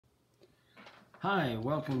Hi,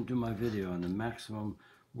 welcome to my video on the maximum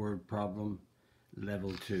word problem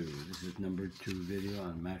level 2. This is number 2 video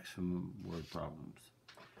on maximum word problems.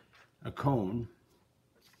 A cone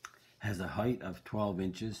has a height of 12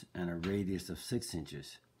 inches and a radius of 6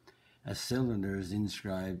 inches. A cylinder is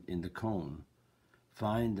inscribed in the cone.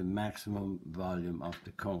 Find the maximum volume of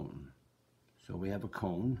the cone. So we have a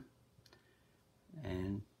cone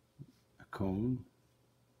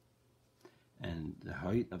and the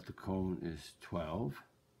height of the cone is 12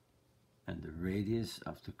 and the radius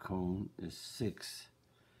of the cone is 6.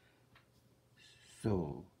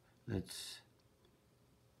 So let's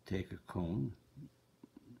take a cone.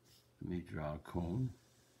 Let me draw a cone,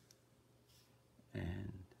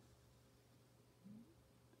 and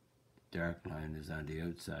the dark line is on the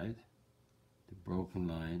outside. The broken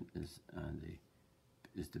line is on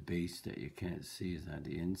the base that you can't see is on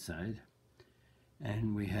the inside.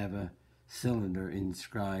 And we have a cylinder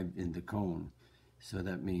inscribed in the cone. So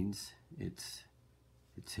that means it's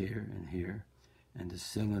here and here, and the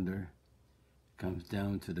cylinder comes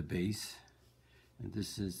down to the base, and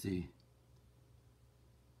this is the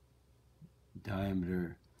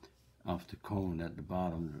diameter of the cone at the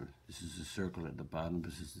bottom. This is a circle at the bottom,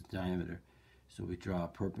 this is the diameter. So we draw a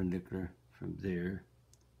perpendicular from there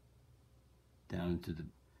down to the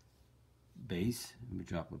base, and we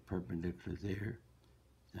drop a perpendicular there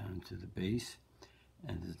down to the base,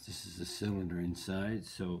 and this is the cylinder inside.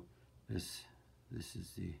 So this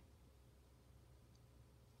is the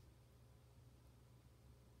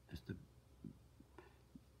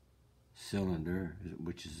cylinder,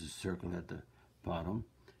 which is a circle at the bottom.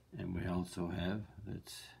 And we also have,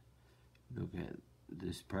 let's look at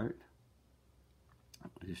this part. I'm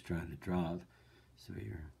just trying to draw it so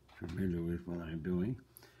you're familiar with what I'm doing.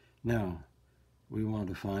 Now we want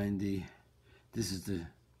to find this is the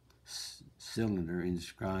cylinder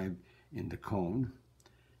inscribed in the cone,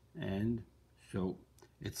 and so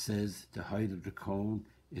it says the height of the cone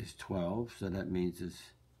is 12, so that means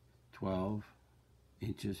it's 12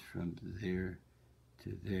 inches from there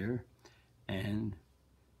to there, and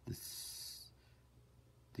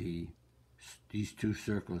these two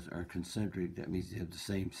circles are concentric. That means they have the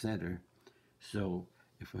same center. So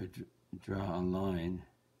if I draw a line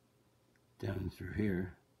down through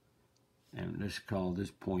here, and let's call this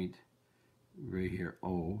point right here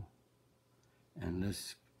O, and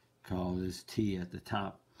let's call this T at the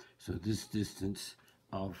top. So this distance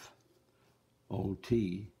of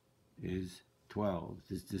OT is 12.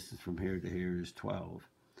 This distance from here to here is 12.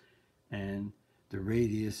 And the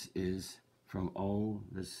radius is from O,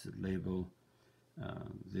 let's label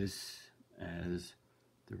this as,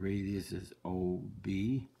 the radius is OB.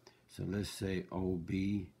 So let's say OB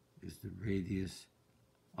is the radius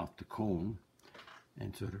of the cone,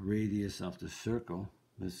 and so the radius of the circle,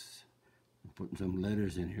 let's put some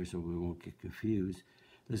letters in here so we won't get confused.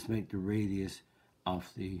 Let's make the radius of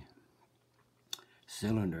the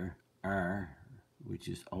cylinder R, which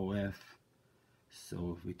is OF.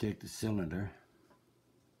 So if we take the cylinder,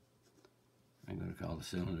 I'm going to call the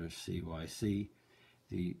cylinder CYC.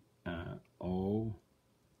 The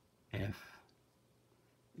OF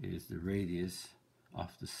is the radius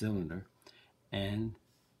of the cylinder, and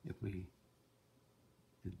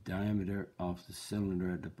the diameter of the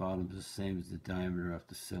cylinder at the bottom is the same as the diameter of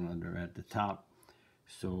the cylinder at the top.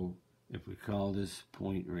 So if we call this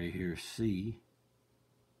point right here C,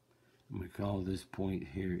 and we call this point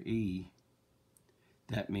here E,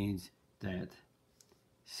 that means that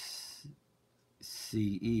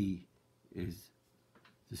CE is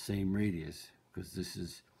the same radius, because this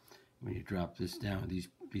is, when you drop this down,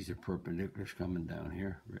 these are perpendiculars coming down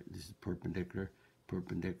here. Right? This is perpendicular,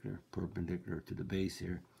 perpendicular, perpendicular to the base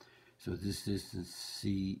here. So this distance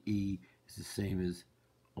CE is the same as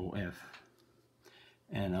OF.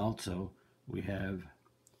 And also we have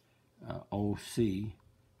OC,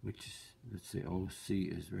 which is, let's say OC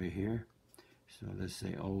is right here. So let's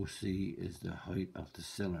say OC is the height of the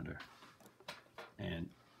cylinder, and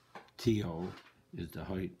TO is the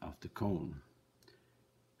height of the cone.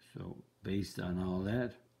 So based on all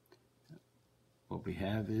that, what we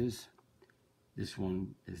have is, this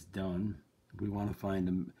one is done. We want to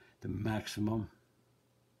find the maximum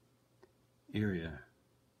area,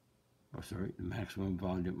 or sorry, the maximum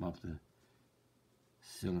volume of the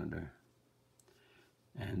cylinder.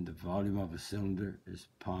 And the volume of a cylinder is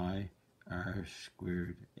pi r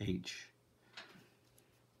squared h.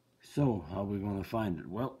 So how are we going to find it?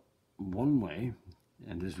 Well, one way,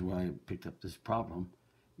 and this is why I picked up this problem,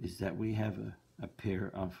 is that we have a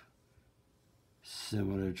pair of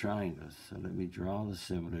similar triangles. So let me draw the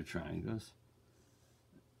similar triangles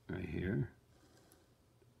right here.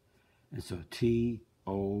 And so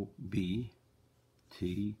TOB,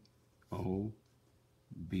 TOB,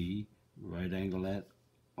 right angle at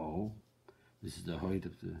O. This is the height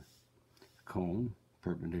of the cone,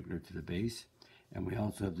 perpendicular to the base. And we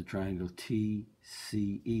also have the triangle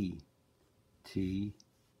TCE,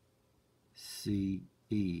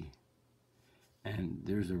 TCE. And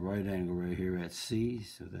there's a right angle right here at C,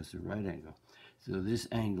 so that's a right angle. So this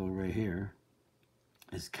angle right here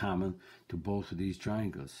is common to both of these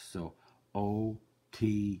triangles. So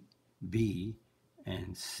OTB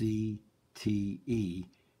and CTE,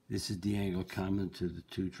 this is the angle common to the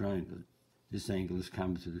two triangles. This angle is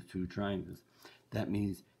common to the two triangles. That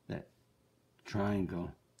means that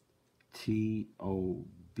triangle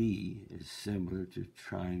TOB is similar to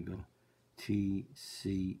triangle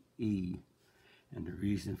TCE. And the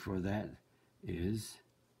reason for that is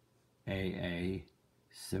AA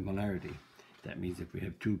similarity. That means if we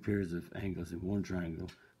have two pairs of angles in one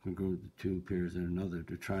triangle, congruent to two pairs in another,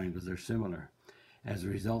 the triangles are similar. As a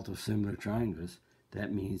result of similar triangles,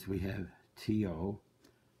 that means we have TO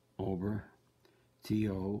over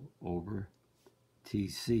TC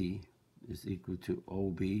is equal to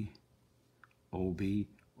OB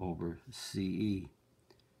over CE.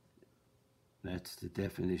 That's the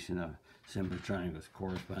definition of similar triangles.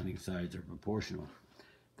 Corresponding sides are proportional.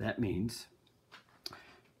 That means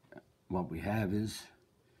what we have is,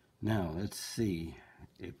 now let's see,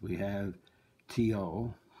 if we have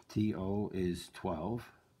TO is 12,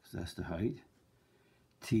 so that's the height.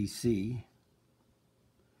 TC,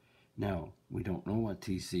 now we don't know what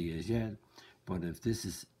TC is yet, but if this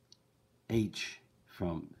is H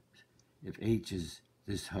if H is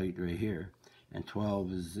this height right here, and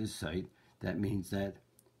 12 is this height, that means that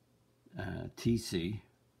TC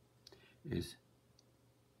is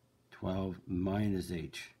 12 minus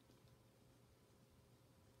H.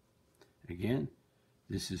 Again,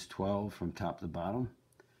 this is 12 from top to bottom.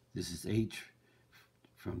 This is H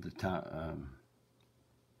from the top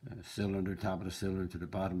cylinder, top of the cylinder to the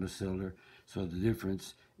bottom of the cylinder. So the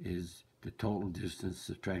difference is the total distance,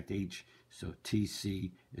 subtract H. So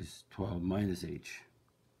TC is 12 minus H.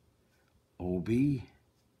 OB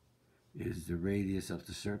is the radius of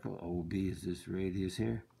the circle. OB is this radius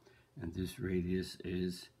here, and this radius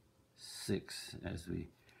is 6, as we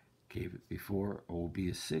gave it before. OB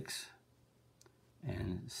is 6,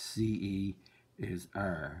 and CE is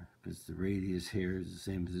R, because the radius here is the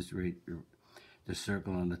same as this the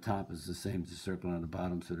circle on the top is the same as the circle on the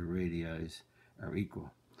bottom, so the radii are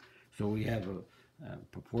equal. So we have a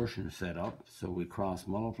proportion set up, so we cross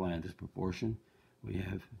multiply in this proportion. We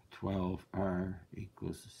have 12R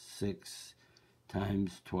equals 6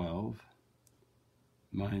 times 12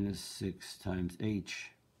 minus 6 times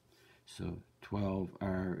H. So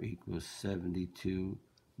 12R equals 72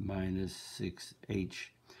 minus 6H.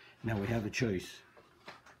 Now we have a choice.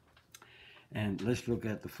 And let's look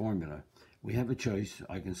at the formula. We have a choice.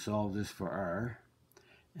 I can solve this for R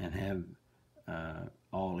and have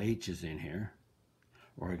all H's in here.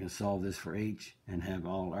 Or I can solve this for H and have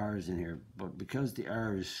all R's in here. But because the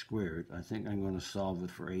R is squared, I think I'm going to solve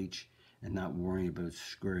it for H and not worry about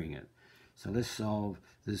squaring it. So let's solve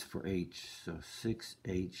this for H. So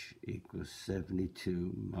 6H equals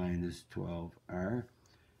 72 minus 12R.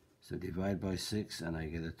 So divide by 6 and I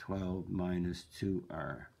get a 12 minus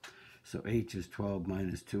 2R. So H is 12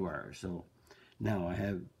 minus 2R. So now I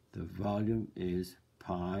have the volume is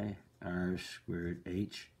pi R squared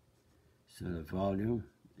H. So the volume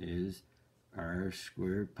is R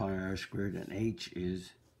squared, pi R squared, and H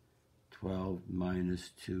is 12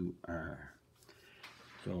 minus 2R.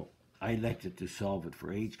 So I elected to solve it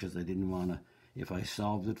for H because I didn't want to, if I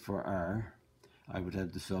solved it for R, I would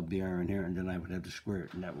have to sub the R in here and then I would have to square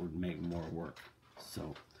it, and that would make more work.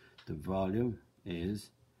 So the volume is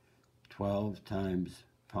 12 times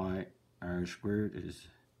pi R squared is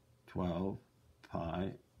 12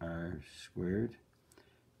 pi R squared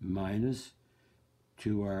minus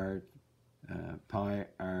 2R, pi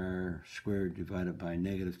R squared divided by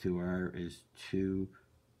negative 2R is 2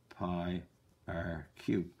 pi R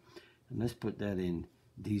cubed. And let's put that in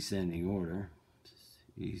descending order. It's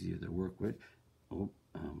easier to work with. Oh,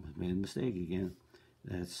 I made a mistake again.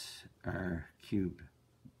 That's R cubed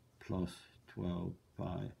plus 12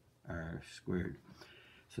 pi R squared.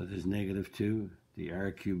 So there's negative 2. The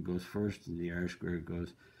R cubed goes first and the R squared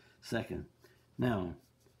goes second. Now,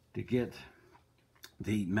 to get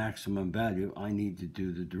the maximum value, I need to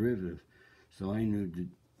do the derivative. So I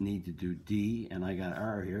need to do D, and I got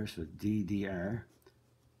R here, so D dr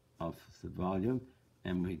of the volume,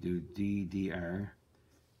 and we do D dr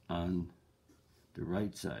on the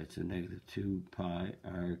right side, so negative 2 pi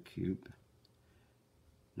R cubed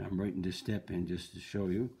Now I'm writing this step in just to show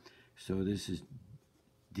you. So this is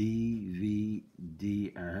dv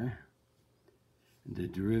dr. The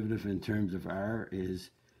derivative in terms of r is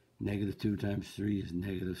negative 2 times 3 is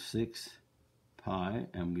negative 6 pi,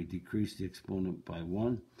 and we decrease the exponent by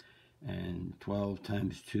 1. And 12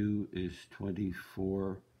 times 2 is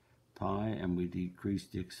 24 pi, and we decrease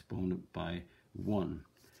the exponent by 1.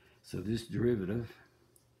 So this derivative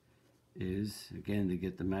is, again, to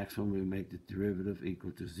get the maximum, we make the derivative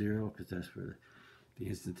equal to 0, because that's where the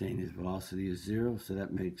instantaneous velocity is 0. So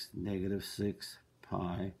that makes negative 6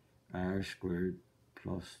 pi r squared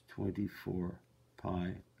plus 24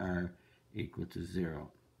 pi r equal to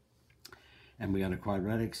 0. And we got a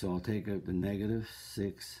quadratic, so I'll take out the negative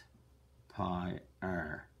 6 pi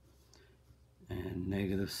r. And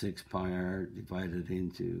negative 6 pi r divided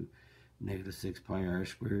into negative 6 pi r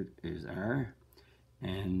squared is r.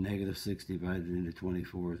 And negative 6 divided into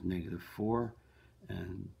 24 is negative 4.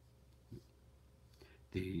 And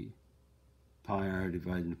the pi r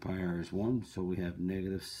divided into pi r is 1. So we have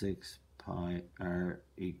negative 6 pi r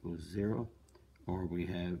equals 0. Or we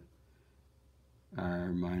have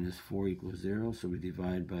r minus 4 equals 0. So we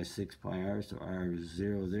divide by 6 pi r. So r is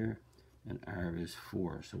 0 there. And r is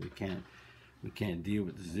 4. So we can't deal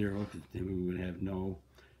with the 0, because then we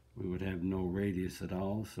would have no radius at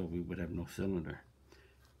all, so we would have no cylinder.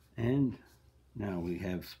 And now we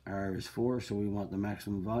have r is 4, so we want the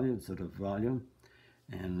maximum volume, so the volume,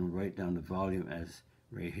 and we'll write down the volume as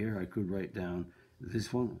right here. I could write down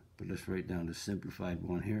this one, but let's write down the simplified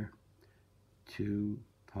one here. 2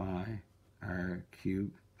 pi r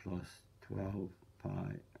cubed plus 12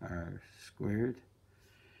 pi r squared.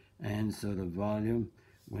 And so the volume,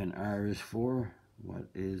 when r is 4, what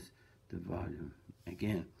is the volume?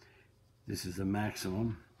 Again, this is the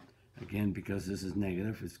maximum. Again, because this is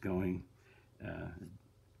negative, it's going,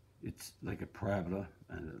 it's like a parabola,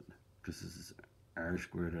 and because this is r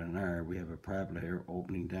squared and r, we have a parabola here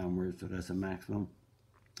opening downwards, so that's a maximum.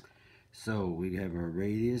 So we have our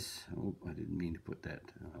radius. Oh, I didn't mean to put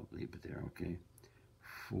that. I'll leave it there, okay.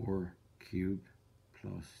 4 cubed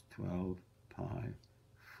plus 12 pi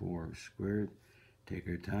 4 squared. Take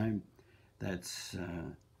our time. That's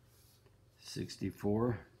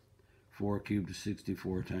 64. 4 cubed is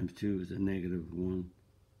 64 times 2 is a negative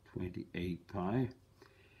 128 pi.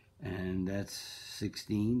 And that's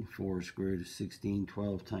 16. 4 squared is 16.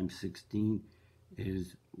 12 times 16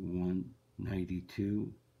 is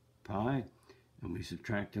 192 pi. And we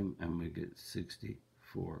subtract them and we get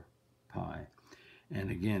 64 pi. And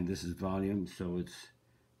again, this is volume, so it's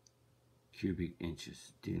cubic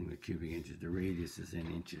inches. Dealing with cubic inches. The radius is in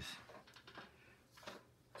inches.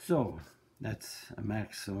 So that's a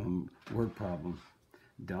maximum word problem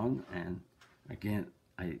done. And again,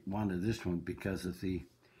 I wanted this one because of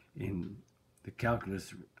in the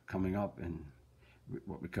calculus coming up in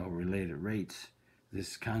what we call related rates,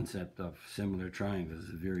 this concept of similar triangles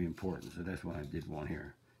is very important. So that's why I did one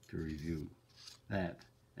here, to review that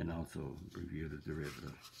and also review the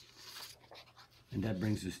derivative. And that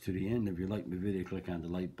brings us to the end. If you like my video, click on the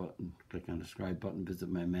like button, click on the subscribe button, visit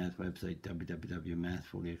my math website,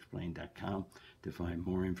 www.mathfullyexplained.com, to find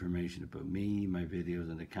more information about me, my videos,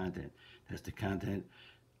 and the content. That's the content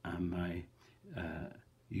on my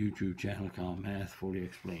YouTube channel called Math Fully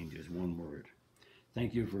Explained, just one word.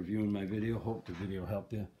 Thank you for viewing my video. Hope the video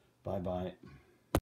helped you. Bye-bye.